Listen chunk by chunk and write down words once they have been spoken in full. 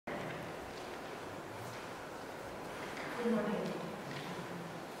Good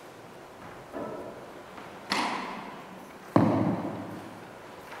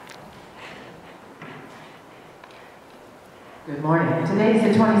morning. Today is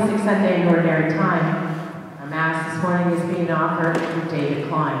the 26th Sunday in Ordinary Time. Our Mass this morning is being offered through David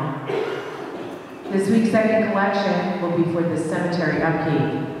Klein. This week's second collection will be for the cemetery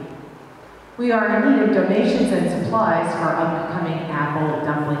upkeep. We are in need of donations and supplies for our upcoming Apple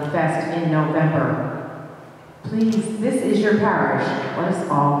Dumpling Fest in November. Please, this is your parish. Let us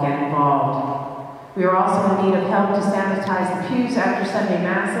all get involved. We are also in need of help to sanitize the pews after Sunday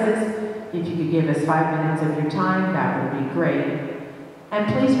Masses. If you could give us 5 minutes of your time, that would be great. And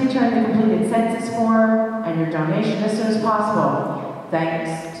please return the completed census form and your donation as soon as possible.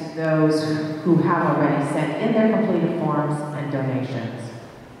 Thanks to those who have already sent in their completed forms and donations.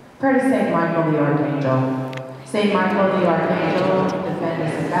 Prayer to St. Michael the Archangel. St. Michael the Archangel, defend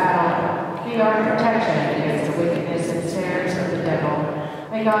us in battle. Be our protection against the wickedness and snares of the devil.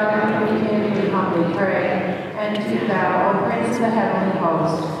 May God be with him, we humbly pray. And do thou, O Prince of the heavenly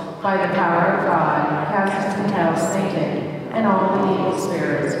host, by the power of God, cast into hell Satan and all the evil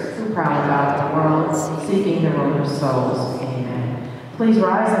spirits who prowl about the world, seeking the ruin of souls. Amen. Please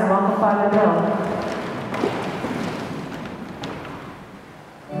rise and welcome Father Bill.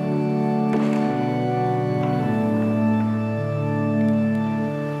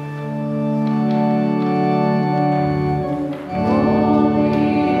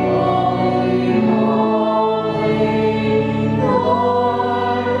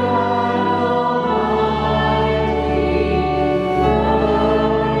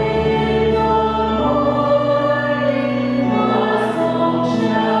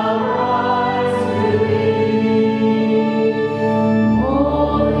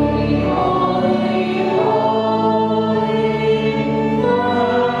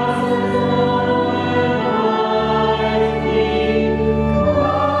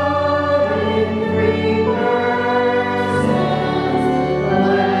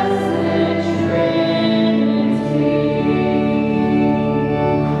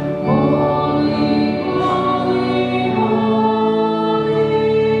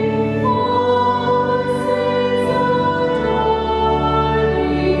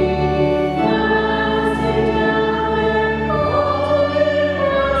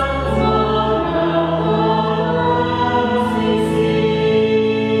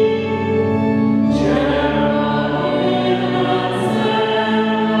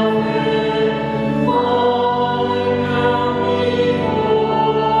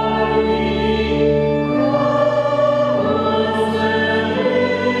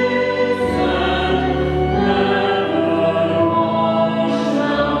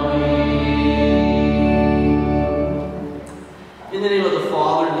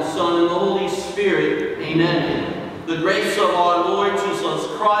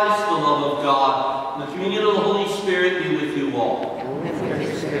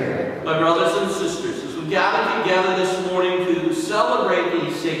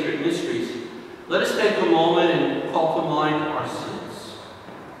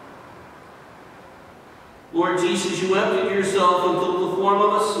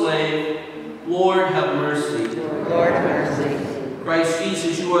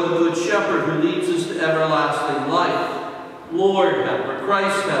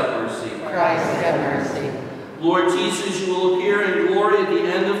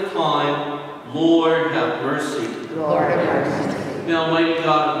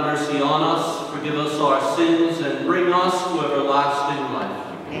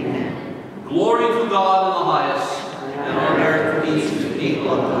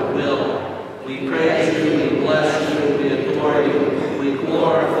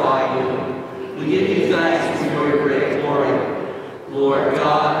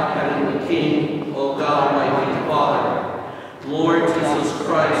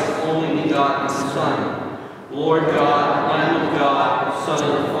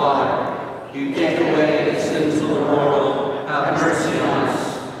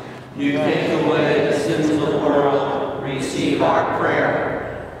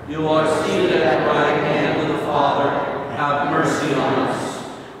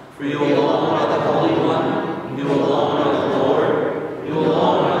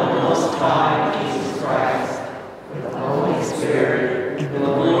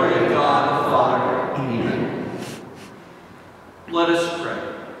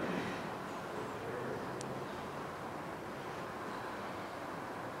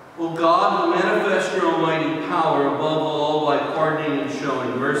 O God, who manifest your almighty power above all by pardoning and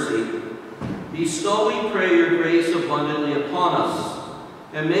showing mercy, bestow, we pray, your grace abundantly upon us,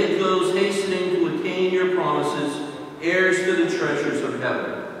 and make those hastening to attain your promises heirs to the treasures of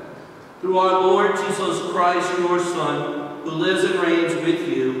heaven. Through our Lord Jesus Christ, your Son, who lives and reigns with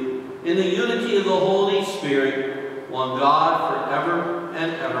you, in the unity of the Holy Spirit, one God, forever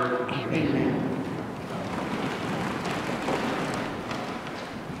and ever. Amen.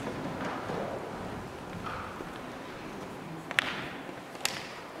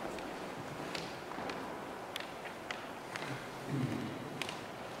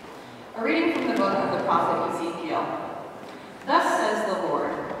 A reading from the book of the prophet Ezekiel. Thus says the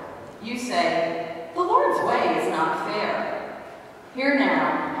Lord, you say, the Lord's way is not fair. Hear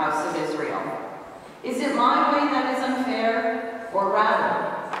now, house of Israel. Is it my way that is unfair? Or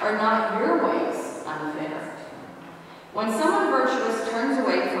rather, are not your ways unfair? When someone virtuous turns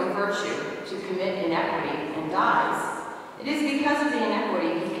away from virtue to commit inequity and dies, it is because of the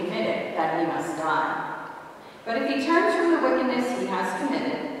inequity he committed that he must die. But if he turns from the wickedness he has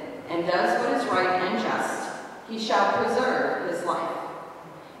committed, and does what is right and just, he shall preserve his life.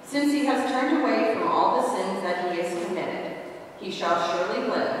 Since he has turned away from all the sins that he has committed, he shall surely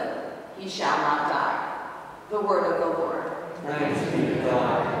live, he shall not die. The word of the Lord. Thanks be to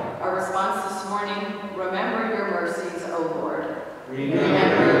God. Our response this morning, remember your mercies, O Lord.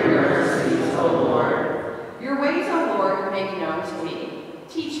 Remember your mercies, O Lord. Your ways, O Lord, make known to me.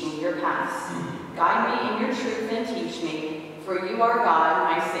 Teach me your paths. Guide me in your truth and teach me, for you are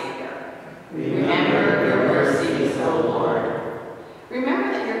God, my Savior. Remember your mercies, O Lord.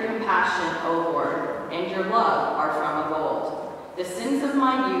 Remember that your compassion, O Lord, and your love are from of old. The sins of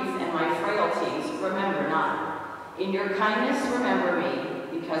my youth and my frailties remember not. In your kindness remember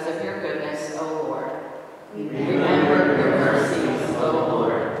me, because of your goodness, O Lord. Remember your mercies, O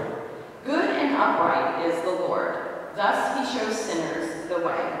Lord. Good and upright is the Lord. Thus he shows sinners the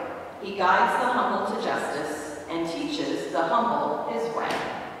way. He guides the humble to justice and teaches the humble his way.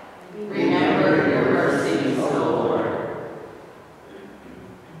 Remember your mercies, O Lord.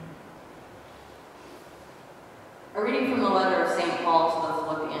 A reading from the letter of St. Paul to the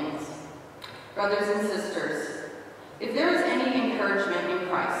Philippians. Brothers and sisters, if there is any encouragement in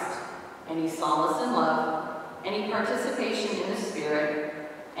Christ, any solace in love, any participation in the Spirit,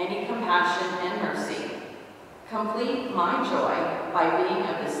 any compassion and mercy, complete my joy by being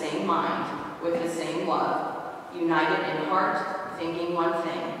of the same mind, with the same love, united in heart, thinking one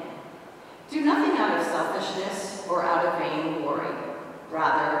thing. Do nothing out of selfishness or out of vain glory.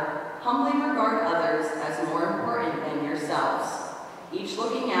 Rather, humbly regard others as more important than yourselves, each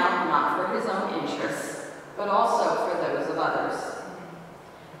looking out not for his own interests, but also for those of others.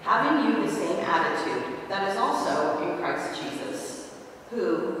 Having you the same attitude that is also in Christ Jesus,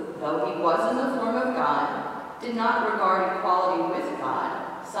 who, though he was in the form of God, did not regard equality with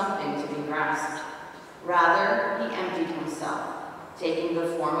God something to be grasped. Rather, he emptied himself, taking the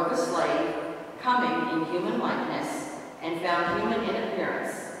form of a slave, coming in human likeness, and found human in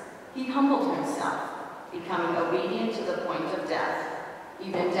appearance. He humbled himself, becoming obedient to the point of death,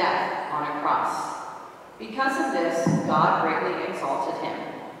 even death on a cross. Because of this, God greatly exalted him,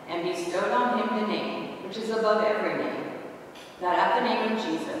 and bestowed on him the name which is above every name, that at the name of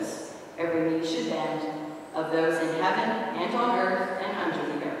Jesus every knee should bend, of those in heaven and on earth and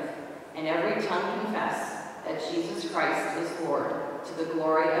under the earth, and every tongue confess that Jesus Christ is Lord, to the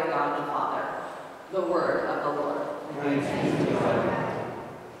glory of God the Father. The word of the Lord. Thanks be to God.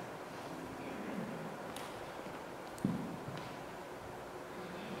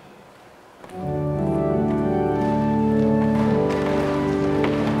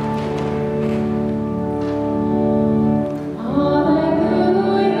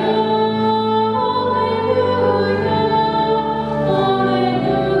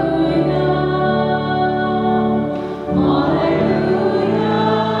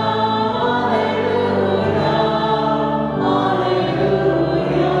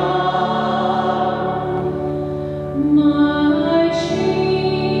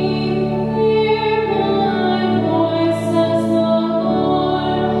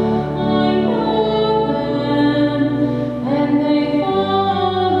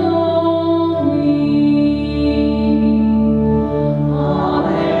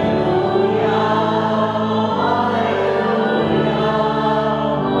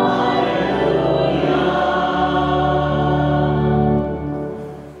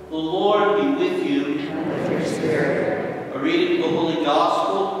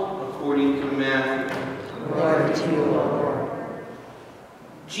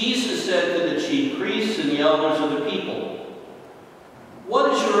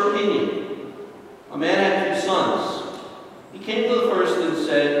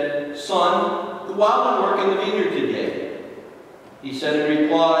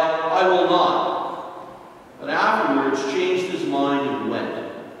 but afterwards changed his mind and went.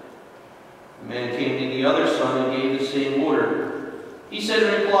 The man came to the other son and gave the same order. He said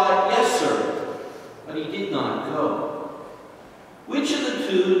in reply, 'Yes, sir,' but he did not go. Which of the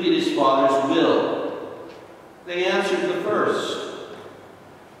two did his father's will?" They answered, "The first."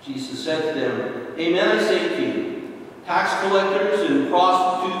 Jesus said to them, "Amen, I say to you, tax collectors and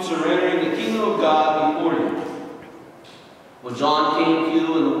prostitutes are entering the kingdom of God before you. When John came to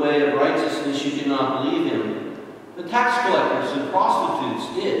you in the way of righteousness, you did not believe him. The tax collectors and prostitutes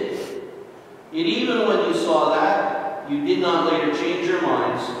did. Yet even when you saw that, you did not later change your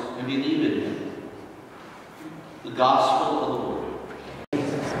minds and believe in him." The Gospel of the Lord.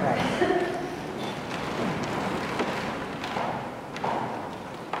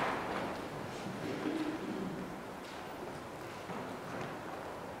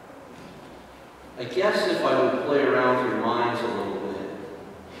 I guess if I would play around with your minds a little bit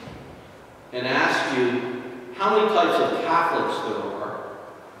and ask you how many types of Catholics there are,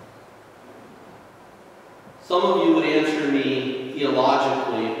 some of you would answer me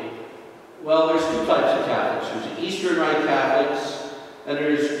theologically, well, there's two types of Catholics. There's Eastern Rite Catholics and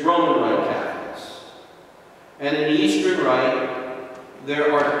there's Roman Rite Catholics. And in the Eastern Rite,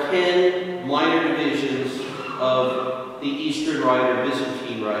 there are 10 minor divisions of the Eastern Rite or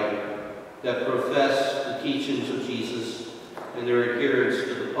Byzantine Rite that profess the teachings of Jesus and their adherence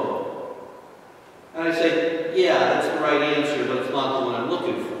to the Pope. And I say, yeah, that's the right answer, but it's not the one I'm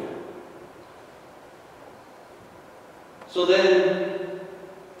looking for. So then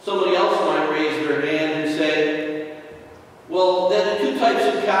somebody else might raise their hand and say, well, then the two types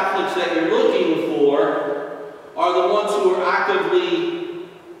of Catholics that you're looking for are the ones who are actively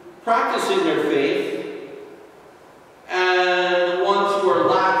practicing their faith and the ones who are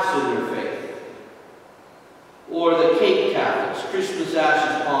lax in their faith. Or the Cape Catholics, Christmas,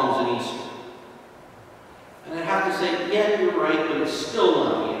 Ashes, Palms, and Easter. And I have to say, yeah, you're right, but it's still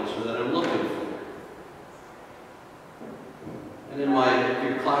not the answer that I'm looking for. And then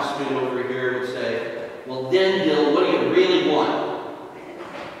your classmate over here would say, well, then, Bill, what do you really want?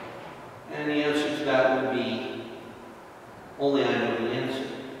 And the answer to that would be, only I know the answer.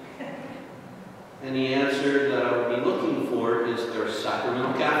 And the answer that I would be looking for is there are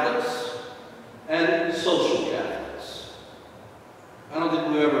sacramental Catholics and social Catholics. I don't think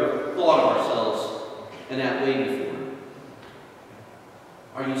we've ever thought of ourselves in that way before.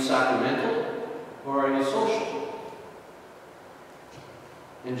 Are you sacramental or are you social?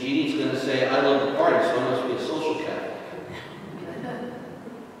 And Jeannie's going to say, I love the party, so I must be a social Catholic.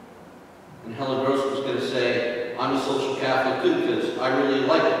 And Helen Gross was going to say, I'm a social Catholic too, because I really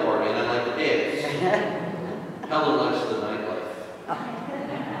like the party and I like to dance. Helen likes the nightlife.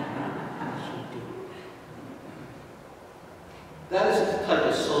 That is the type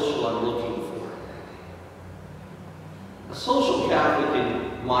of social I'm looking for. A social Catholic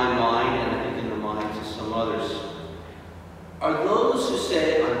in my mind, and I think in the minds of some others, are those who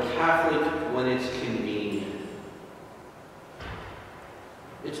say, I'm Catholic when it's convenient.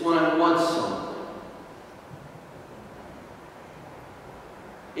 It's when I want something.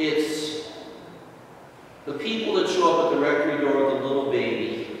 It's the people that show up at the rectory door with a little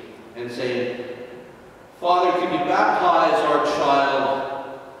baby and say, Father, could you baptize our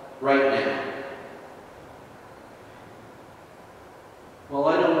child right now? Well,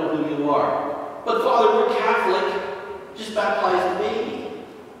 I don't know who you are. But Father, we're Catholic. Just baptize the baby.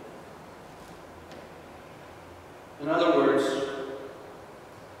 In other words,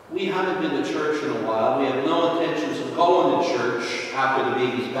 we haven't been to church in a while. We have no intentions of going to church after the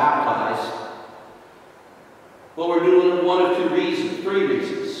baby's baptized. But we're doing it one of three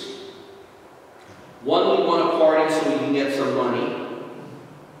reasons. One, we want to party so we can get some money.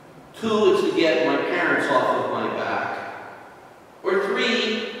 Two, it's to get my parents off of my back. Or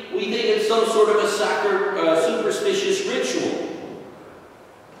three, we think it's some sort of a superstitious ritual.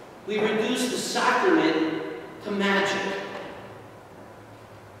 We reduce the sacrament to magic.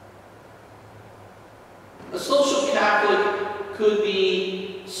 A social Catholic could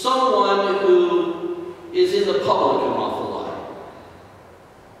be someone who is in the public an awful lot.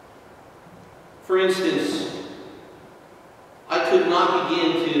 For instance, I could not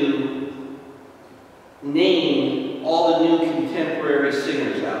begin to name all the new contemporary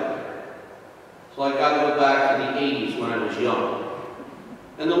singers out there. So I got to go back to the 80s when I was young.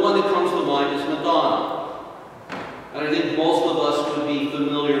 And the one that comes to mind is Madonna. And I think most of us would be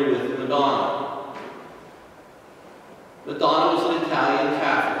familiar with Madonna. Madonna was an Italian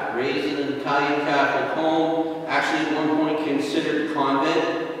Catholic, raised in an Italian Catholic home, actually at one point considered a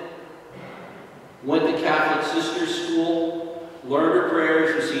convent. Went to Catholic sister school, learned her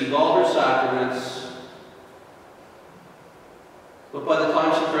prayers, received all her sacraments,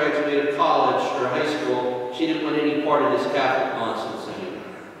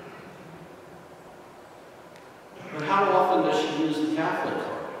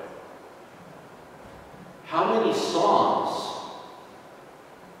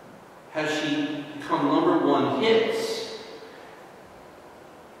 has she become #1 hits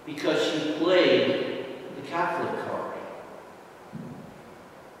because she played the Catholic card.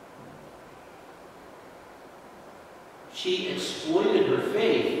 She exploited her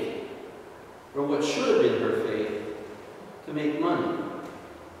faith, or what should have been her faith, to make money.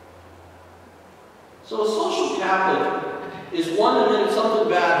 So a social Catholic is one the minute something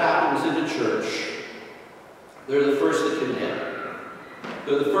bad happens in the church, they're the first to condemn.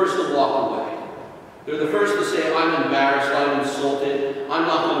 They're the first to walk away. They're the first to say, I'm embarrassed, I'm insulted, I'm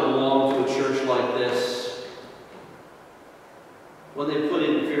not going to belong to a church like this. When they put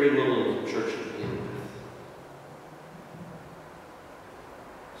in very little into the church to begin with.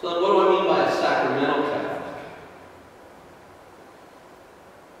 So what do I mean by a sacramental Catholic?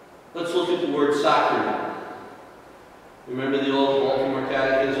 Let's look at the word sacrament. Remember the old Baltimore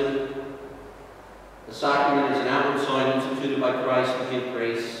Catechism? The sacrament is an outward sign instituted by Christ to give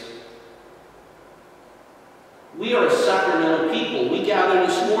grace. We are a sacramental people. We gather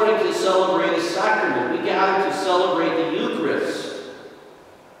this morning to celebrate a sacrament. We gather to celebrate the Eucharist.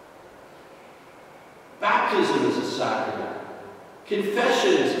 Baptism is a sacrament.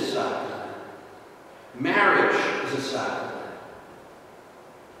 Confession is a sacrament. Marriage is a sacrament.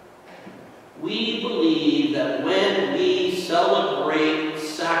 We believe that when we celebrate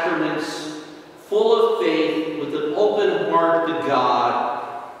sacraments full of faith, with an open heart to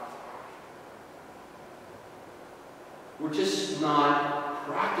God, we're just not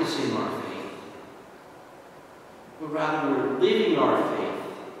practicing our faith, but rather we're living our faith.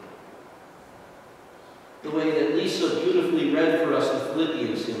 The way that Lisa beautifully read for us the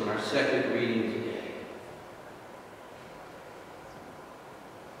Philippians in our second reading today.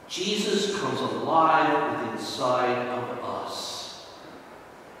 Jesus comes alive within inside of us,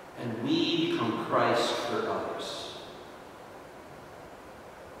 and we become Christ for others.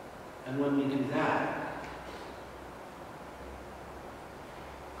 And when we do that,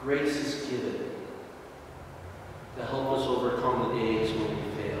 grace is given to help us overcome the days when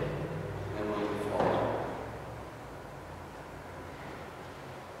we fail and when we fall.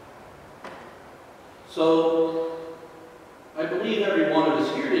 So, I believe every one of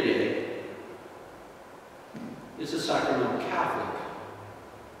us here today is a sacramental Catholic.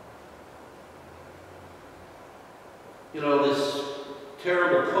 You know, this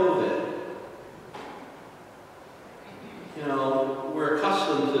terrible COVID, you know, we're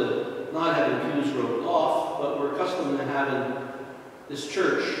accustomed to not having pews roped off, but we're accustomed to having this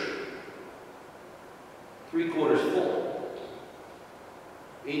church 3/4 full,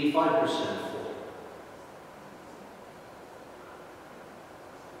 85% full.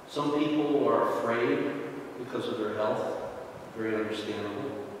 Some people are afraid because of their health, very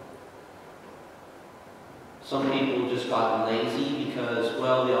understandable. Some people just gotten lazy because,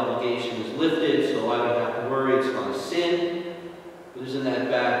 well, the obligation is lifted, so I don't have to worry, it's not a sin. But isn't that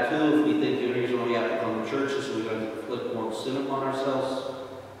bad too if we think the reason why we have to come to church is so we don't inflict more sin upon ourselves?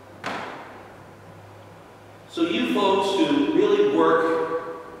 So you folks who really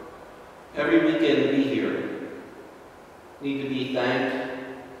work every weekend to be here need to be thanked.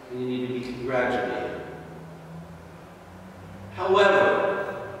 And you need to be congratulated.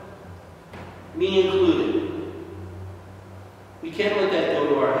 However, me included, we can't let that go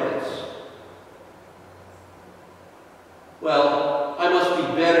to our heads. Well, I must be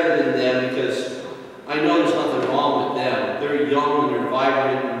better than them because I know there's nothing wrong with them. They're young and they're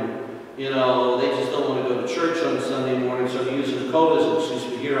vibrant and, you know, they just don't want to go to church on Sunday morning, so they're using COVID as an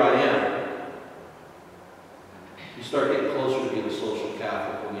excuse, but here I am. You start getting closer to being a social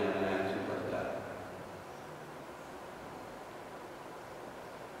Catholic when you have an attitude like that.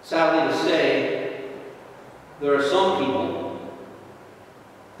 Sadly to say, there are some people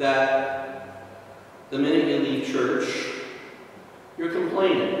that the minute you leave church, you're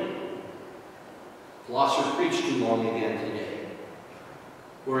complaining. Gloucester preached too long again today.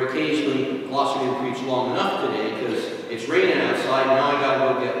 Or occasionally, Gloucester didn't preach long enough today because it's raining outside, now I gotta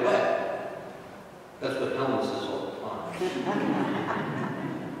go get wet. That's what Helen says all the time.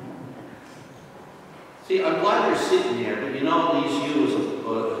 See, I'm glad you're sitting there, but you know at least you was a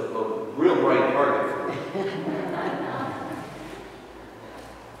real bright target for me.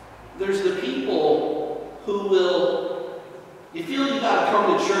 There's the people who will, you feel you got to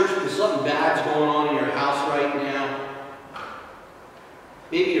come to church because something bad's going on in your house right now.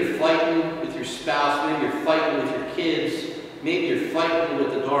 Maybe you're fighting with your spouse, maybe you're fighting with your kids, maybe you're fighting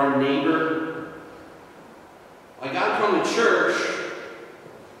with the darn neighbor. I got to come to church.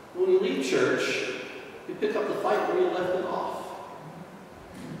 When you leave church, you pick up the fight where you left it off.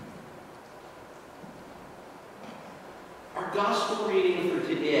 Our gospel reading for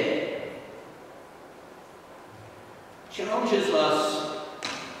today challenges us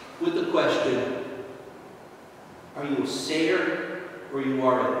with the question, are you a sayer or you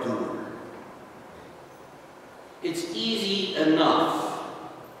are a doer? It's easy enough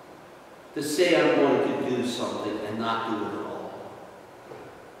to say I'm going to do something and not do it at all.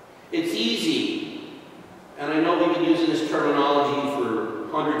 It's easy, and I know we've been using this terminology for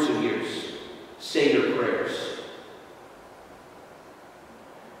hundreds of years, say your prayers.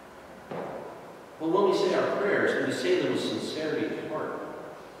 But when we say our prayers, we say them with sincerity of heart.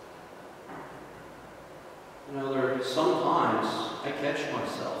 You know, there are sometimes I catch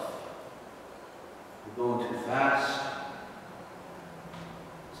myself. I'm going too fast.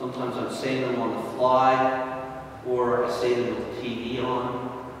 Sometimes I'm saying them on the fly, or I say them with the TV on.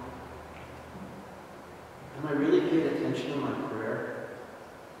 Am I really paying attention to my prayer?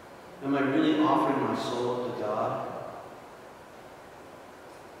 Am I really offering my soul up to God?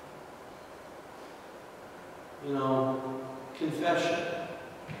 You know, confession.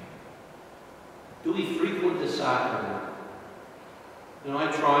 Do we frequent the sacrament? You know,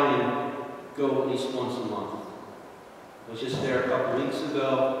 I try and go at least once a month. I was just there a couple weeks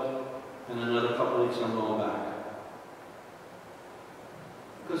ago, and another couple weeks I'm going back.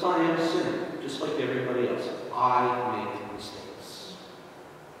 Because I am a sinner, just like everybody else. I make mistakes.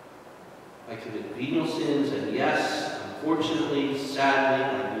 I commit venial sins, and yes, unfortunately, sadly,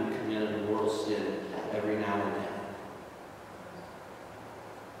 I do commit a mortal sin every now and then.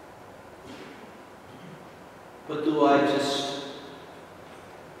 But do I just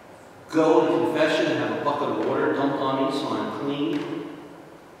go to confession and have a bucket of water dumped on me so I'm clean?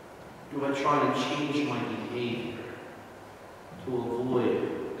 Do I try and change my behavior to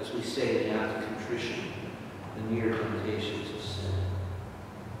avoid, as we say in the act of contrition, the near temptations of sin?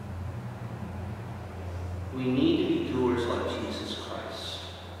 We need to be doers like Jesus Christ.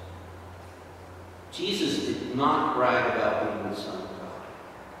 Jesus did not brag about being the Son of God.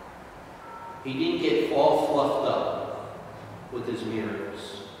 He didn't get all fluffed up with his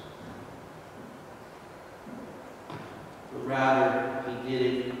miracles. But rather, he did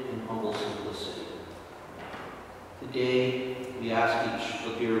it in humble simplicity. Today, we ask each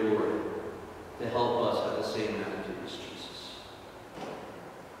of your Lord to help us have the same attitude as Jesus.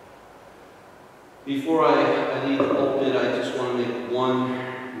 Before I leave the pulpit, I just want to make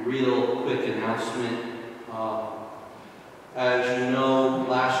one real quick announcement. As you know,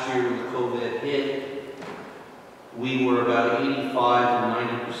 last year when COVID hit, we were about 85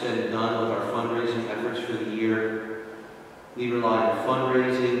 to 90% done with our fundraising efforts for the year. We rely on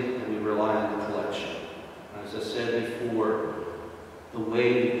fundraising and we rely on the collection. As I said before, the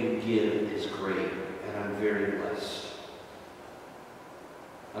way that you give is great, and I'm very blessed.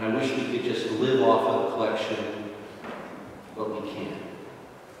 And I wish we could just live off of the collection, but we can't.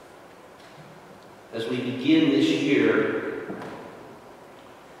 As we begin this year,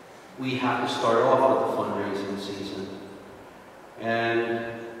 we have to start off with the fundraising season.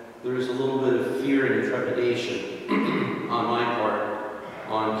 And there is a little bit of fear and trepidation on my part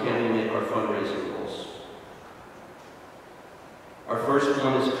on can we make our fundraising goals. Our first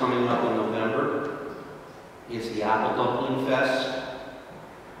one is coming up in November. It's the Apple Dumpling Fest.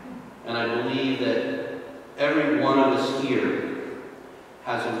 And I believe that every one of us here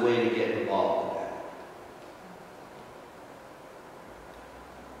has a way to get involved with that.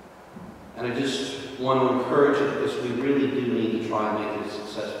 And I just want to encourage it because we really do need to try and make it as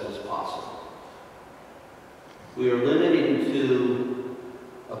successful as possible. We are limited to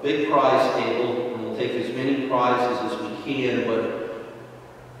a big prize table, and we'll take as many prizes as we can, but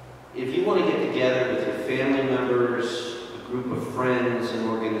if you want to get together with your family members, a group of friends, an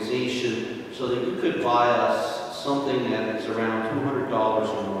organization, so that you could buy us something that is around $200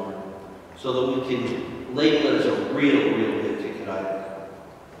 or more, so that we can label it as a real big ticket item.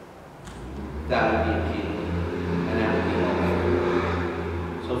 That would be appealing, and that would be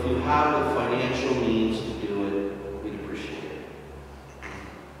helpful. So if you have the financial means to do it, we'd appreciate it.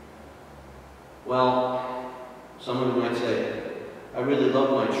 Well, someone might say, I really love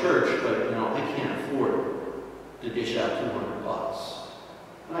my church, but you know, I can't afford to dish out $200.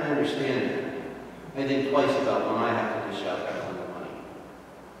 And I understand that. I think twice about when I have to dish out that kind of money.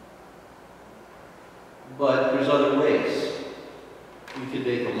 But there's other ways. You could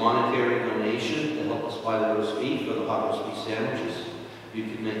make a monetary donation to help us buy the roast beef or the hot roast beef sandwiches. You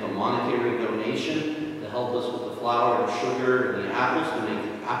could make a monetary donation to help us with the flour and sugar and the apples to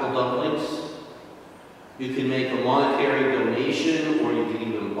make apple dumplings. You can make a monetary donation, or you can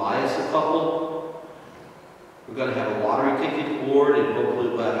even buy us a couple. We're going to have a lottery ticket board, and hopefully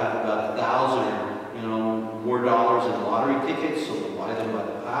we'll have about 1,000 or more dollars in lottery tickets, so we'll buy them by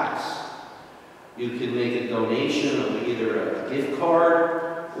the packs. You can make a donation of either a gift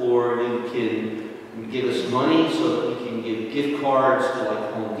card, or you can give us money so that we can give gift cards to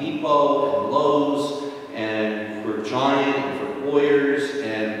like Home Depot and Lowe's, and for Giant, and for Boyers,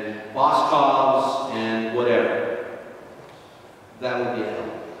 and Boscov's, and whatever. That would be a help.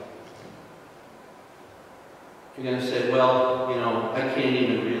 You're going to say, well, you know, I can't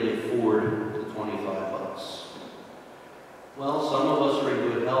even really afford the 25 bucks. Well, some of us are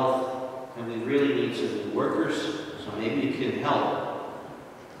in good health, and we really need some new workers, so maybe you can help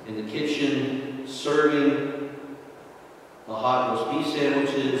in the kitchen, serving the hot roast beef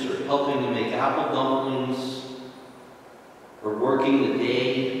sandwiches, or helping to make apple dumplings, or working the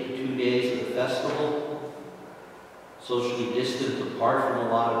day, 2 days of the festival, socially distant apart from a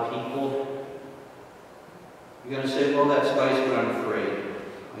lot of people. You're going to say, well, that's nice, but I'm afraid.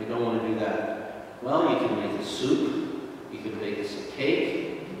 I don't want to do that. Well, you can make a soup. You can bake us a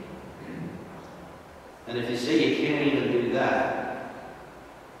cake. And if you say you can't even do that,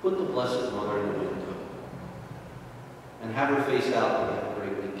 put the Blessed Mother in the window and have her face out to that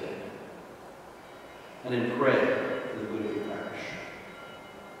great weekend. And then pray for the good of your parish.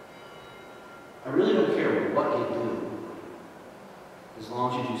 I really don't care what you do, as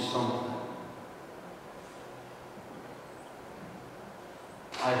long as you do something.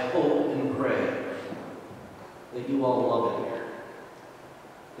 I hope and pray that you all love it here,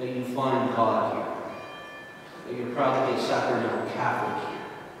 that you find God here, that you're proud to be a sacramental Catholic here,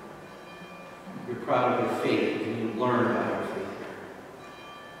 you're proud of your faith, and you learn about your faith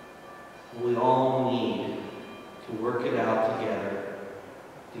here. We all need to work it out together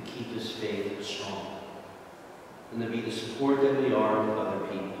to keep this faith strong, and to be the support that we are with other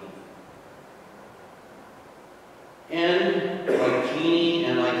people. And like Jeannie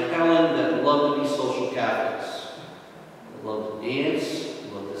and like Helen, that love to be social Catholics, that love to dance,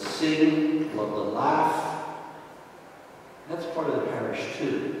 love to sing, love to laugh. That's part of the parish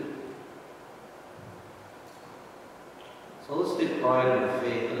too. So let's take pride in our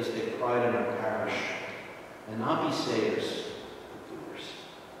faith, let us take pride in our parish, and not be sayers, but doers.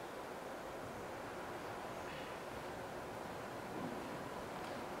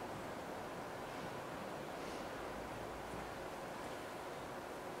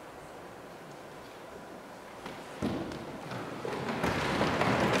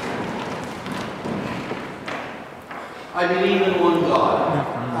 I believe in one God,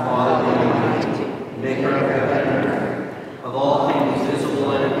 Father Almighty, maker of heaven and earth, of all things visible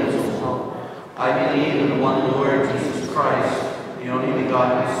and invisible. I believe in the one Lord Jesus Christ, the only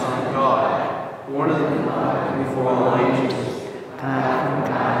begotten Son of God, born of the God, before all ages,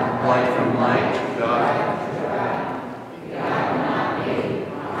 light from light, God,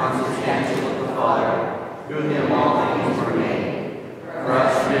 consubstantial with the Father, through him all things were made. For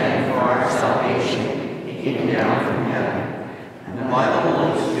us men, for our salvation, he came down from heaven, and by the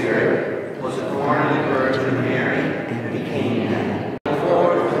Holy Spirit was born of the Virgin Mary, and became man.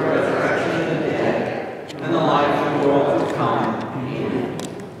 Before the resurrection of the dead, and the life of the world to come. Amen.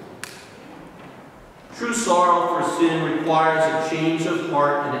 True sorrow for sin requires a change of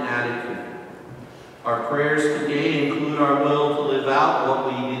heart and attitude. Our prayers today include our will to live out what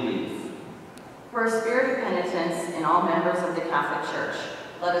we believe. For a spirit of penitence in all members of the Catholic Church,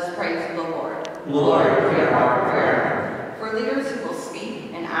 let us pray to the Lord. Lord, hear our prayer. For leaders who will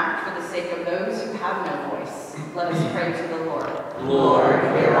speak and act for the sake of those who have no voice, let us pray to the Lord. Lord,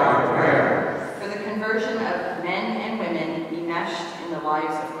 hear our prayer. For the conversion of men and women enmeshed in the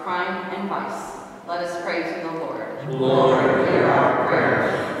lives of crime and vice, let us pray to the Lord. Lord, hear our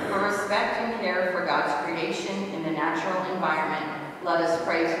prayer. For respect and care for God's creation in the natural environment, let us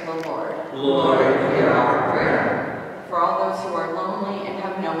pray to the Lord. Lord, hear our prayer. For all those who are lonely and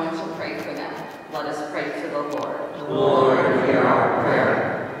have no one to pray for them, let us pray to the Lord. Lord, hear our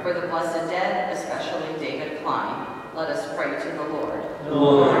prayer. For the blessed dead, especially David Klein, let us pray to the Lord.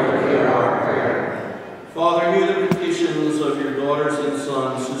 Lord, hear our prayer. Father, hear the petitions of your daughters and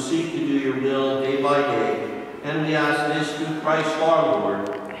sons who seek to do your will day by day, and we ask this through Christ our Lord.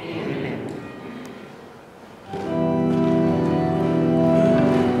 Amen.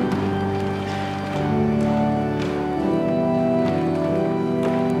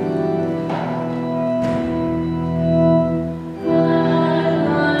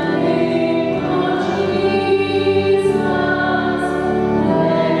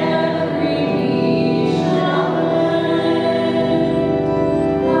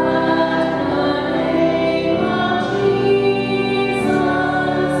 Jesus.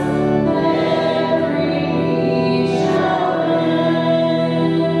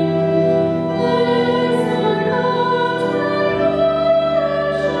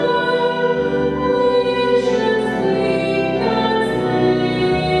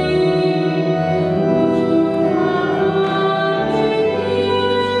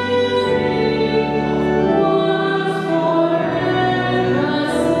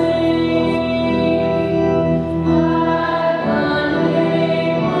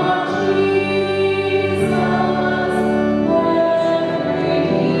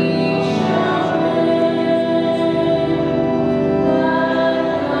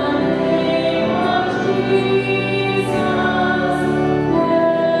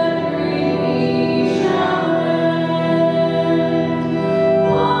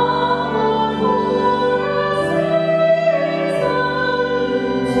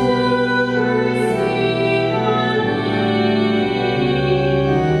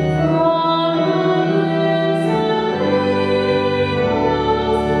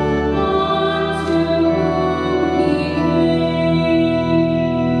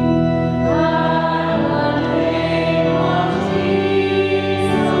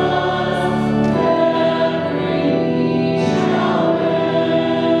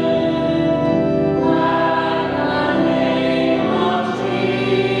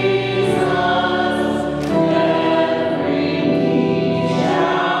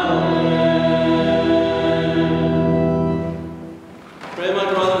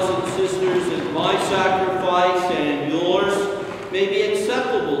 sisters, that my sacrifice and yours may be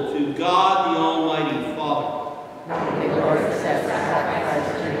acceptable to God the Almighty Father. May the Lord accept sacrifice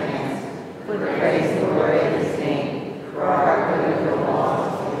at your hands, for the praise and glory of his name, for our good and for the law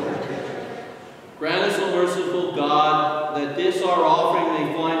of the church. Grant us, O merciful God, that this our offering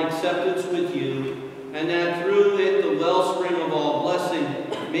may find acceptance with you, and that through it the wellspring of all blessing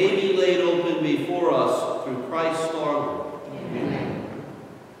may be laid open before us through Christ our Lord. Amen.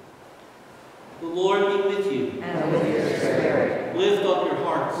 The Lord be with you. And with your spirit. Lift up your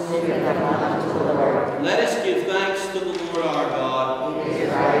hearts. Lift them up unto the Lord. Let us give thanks to the Lord our God. It is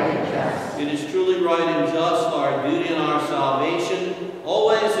right and just. It is truly right and just, our duty and our salvation,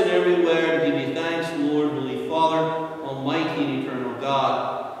 always and everywhere to give you thanks, Lord, Holy Father, Almighty and eternal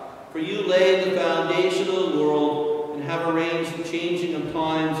God. For you laid the foundation of the world and have arranged the changing of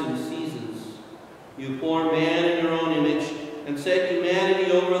times and seasons. You formed man in your own image and set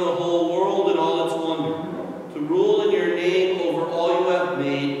humanity over the whole world and all its wonder, to rule in your name over all you have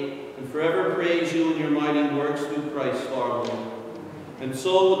made, and forever praise you in your mighty works through Christ our Lord. And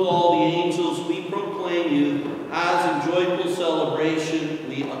so with all the angels we proclaim you, as in joyful celebration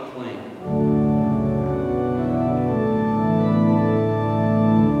we acclaim.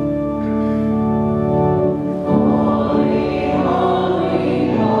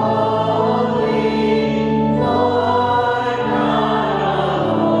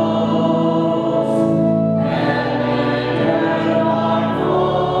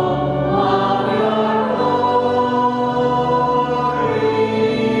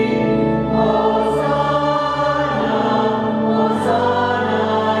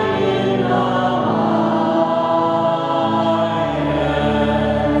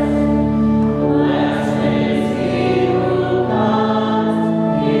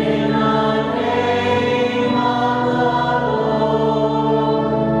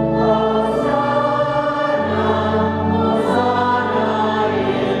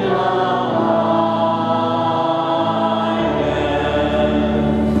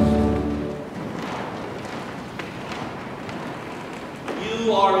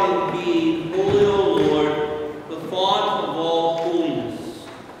 You are indeed holy, O Lord, the font of all holiness.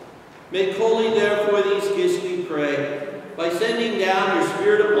 Make holy, therefore, these gifts, we pray, by sending down your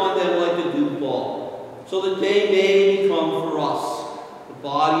Spirit upon them like a dewfall, so that they may become for us the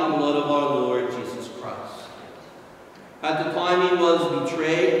body and blood of our Lord Jesus Christ. At the time he was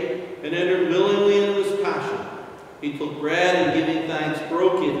betrayed and entered willingly into his passion, he took bread and, giving thanks,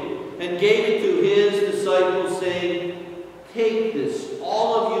 broke it and gave it to his disciples, saying, "Take this,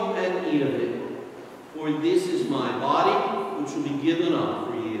 all of you, and eat of it, for this is my body, which will be given up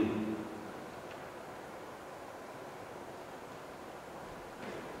for you."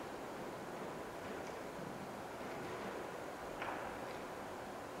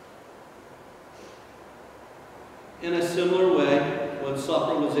 In a similar way, when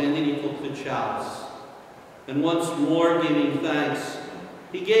supper was ended, he took the chalice, and once more giving thanks,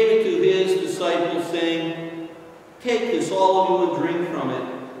 he gave it to his disciples, saying, "Take this, all of you, and drink from it,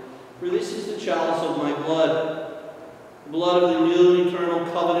 for this is the chalice of my blood, the blood of the new and eternal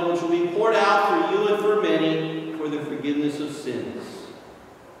covenant, which will be poured out for you and for many for the forgiveness of sins.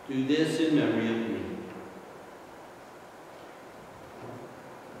 Do this in memory of me."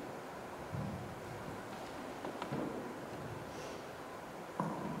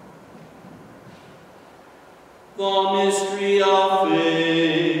 The mystery of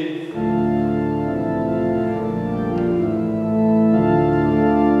faith.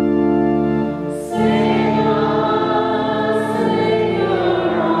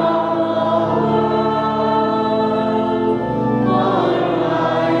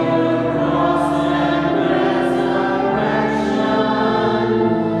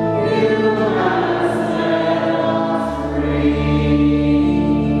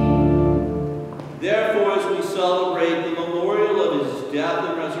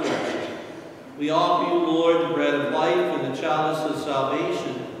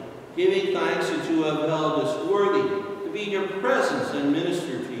 Giving thanks that you have held us worthy to be in your presence and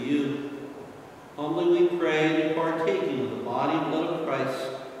minister to you. Humbly we pray that partaking of the body and blood of Christ,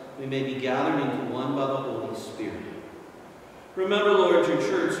 we may be gathered into one by the Holy Spirit. Remember, Lord, your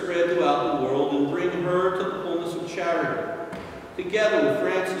church spread throughout the world and bring her to the fullness of charity, together with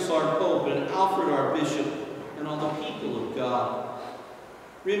Francis our Pope and Alfred our Bishop and all the people of God.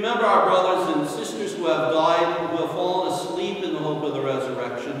 Remember our brothers and sisters who have died, who have fallen asleep in the hope of the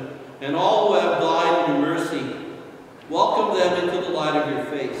resurrection, and all who have died in your mercy. Welcome them into the light of your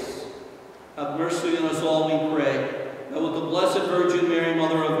face. Have mercy on us all, we pray, that with the Blessed Virgin Mary,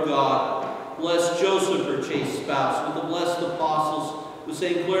 Mother of God, blessed Joseph, her chaste spouse, with the blessed apostles, with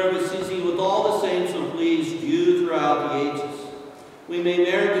St. Clare of Assisi, with all the saints who pleased you throughout the ages, we may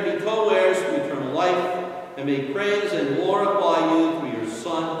merit to be co-heirs to eternal life, and may praise and glorify you through your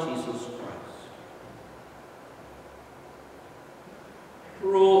Son, Jesus Christ.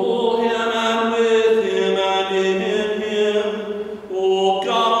 Through him and with him and in him, O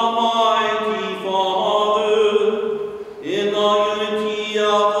God Almighty Father, in the unity of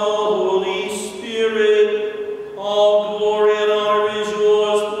the Holy Spirit, all glory and honor is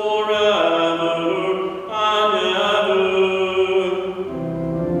yours forever and ever.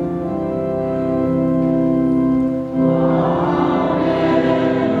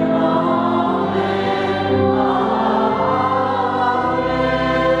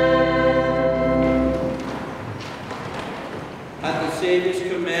 At the Savior's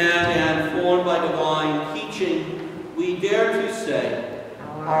command and formed by divine teaching, we dare to say,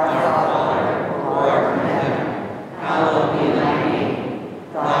 Our Father, who art in heaven, hallowed be thy name.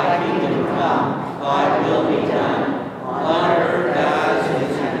 Thy kingdom come, thy will be done, on earth as it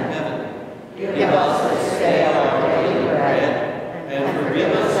is in heaven. Give us this day our daily bread, and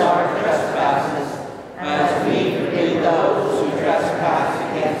forgive us our trespasses, as we forgive those who trespass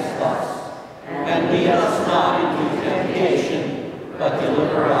against us. And lead us not into temptation, but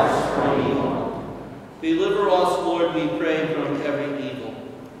deliver us from evil. deliver us, Lord, we pray, from every evil.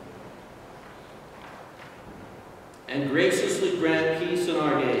 And graciously grant peace in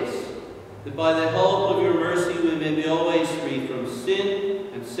our days, that by the help of your mercy we may be always free from sin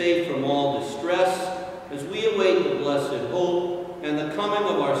and safe from all distress, as we await the blessed hope and the coming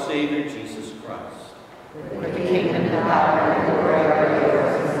of our Savior, Jesus Christ. With the kingdom, the power, and the glory are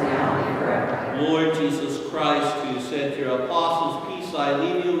yours, now and forever. Lord Jesus Christ, who said to your apostles, "Peace I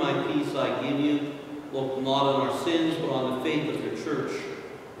leave you, my peace I give you," look not on our sins, but on the faith of your church.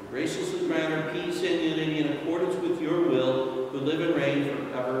 And graciously grant her peace and unity in accordance with your will, who live and reign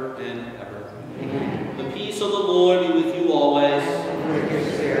forever and ever. Amen. The peace of the Lord be with you always. And with your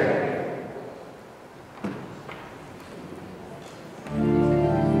spirit.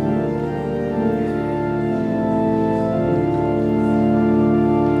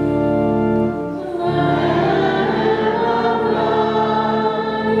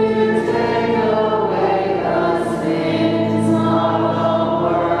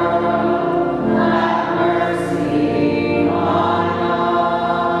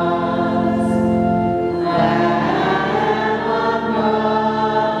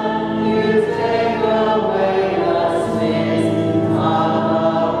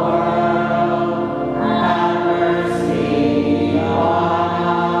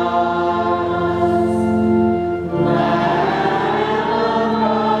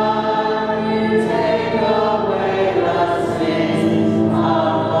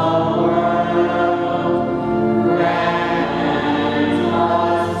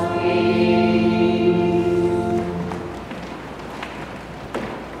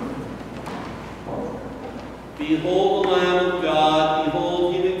 Behold the Lamb of God,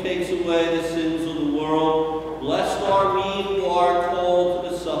 behold him who takes away the sins of the world. Blessed are we who are called to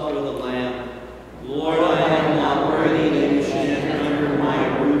the supper of the Lamb. Lord, I am not worthy that you should enter under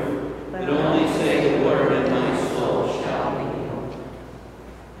my roof, but only say the word and my soul shall be healed.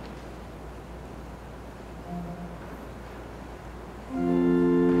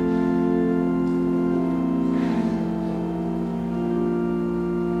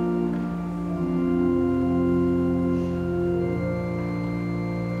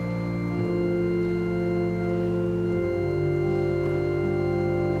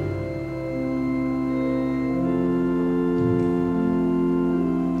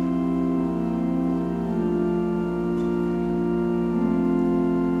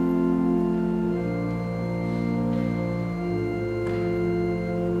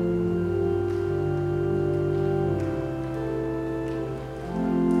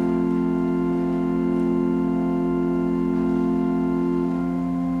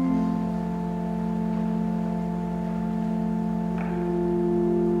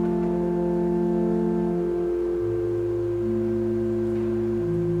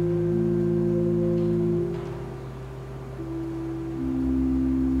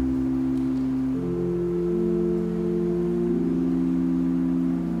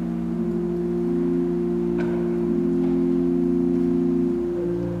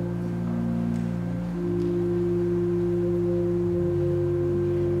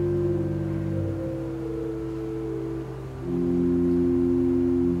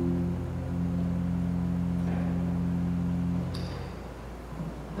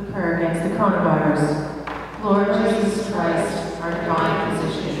 The prayer against the coronavirus. Lord Jesus Christ, our divine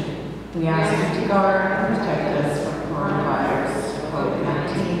physician, we ask you to guard and protect us from coronavirus, hope and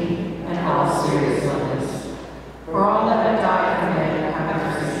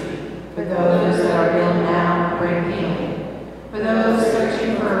those that are ill now, bring healing. For those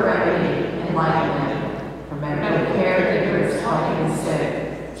searching for a remedy, enlighten them. For medical caregivers helping the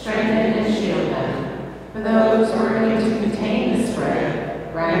sick, strengthen and shield them. For those working to contain the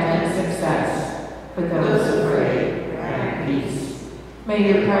spread, grant them success. For those afraid, grant peace.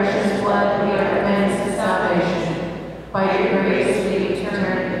 May your precious blood be our defense and salvation. By your grace we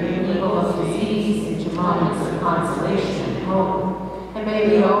turn the evil of disease into moments of consolation and hope. And may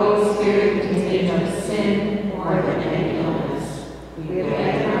we always fear the contagion of sin more than any illness. We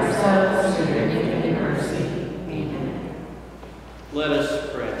abandon ourselves to your infinite mercy. Amen. Let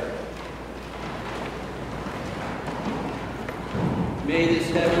us pray. May this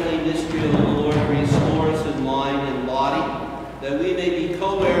heavenly mystery of the Lord restore us in mind and body, that we may be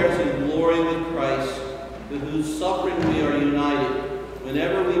co-heirs in glory with Christ, with whose suffering we are united,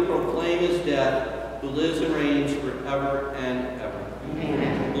 whenever we proclaim his death, who lives and reigns forever and ever.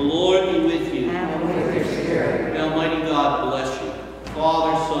 Amen. The Lord be with you. And with your spirit. May Almighty God bless you,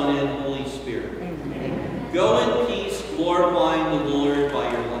 Father, Son, and Holy Spirit. Amen. Go in peace, glorifying the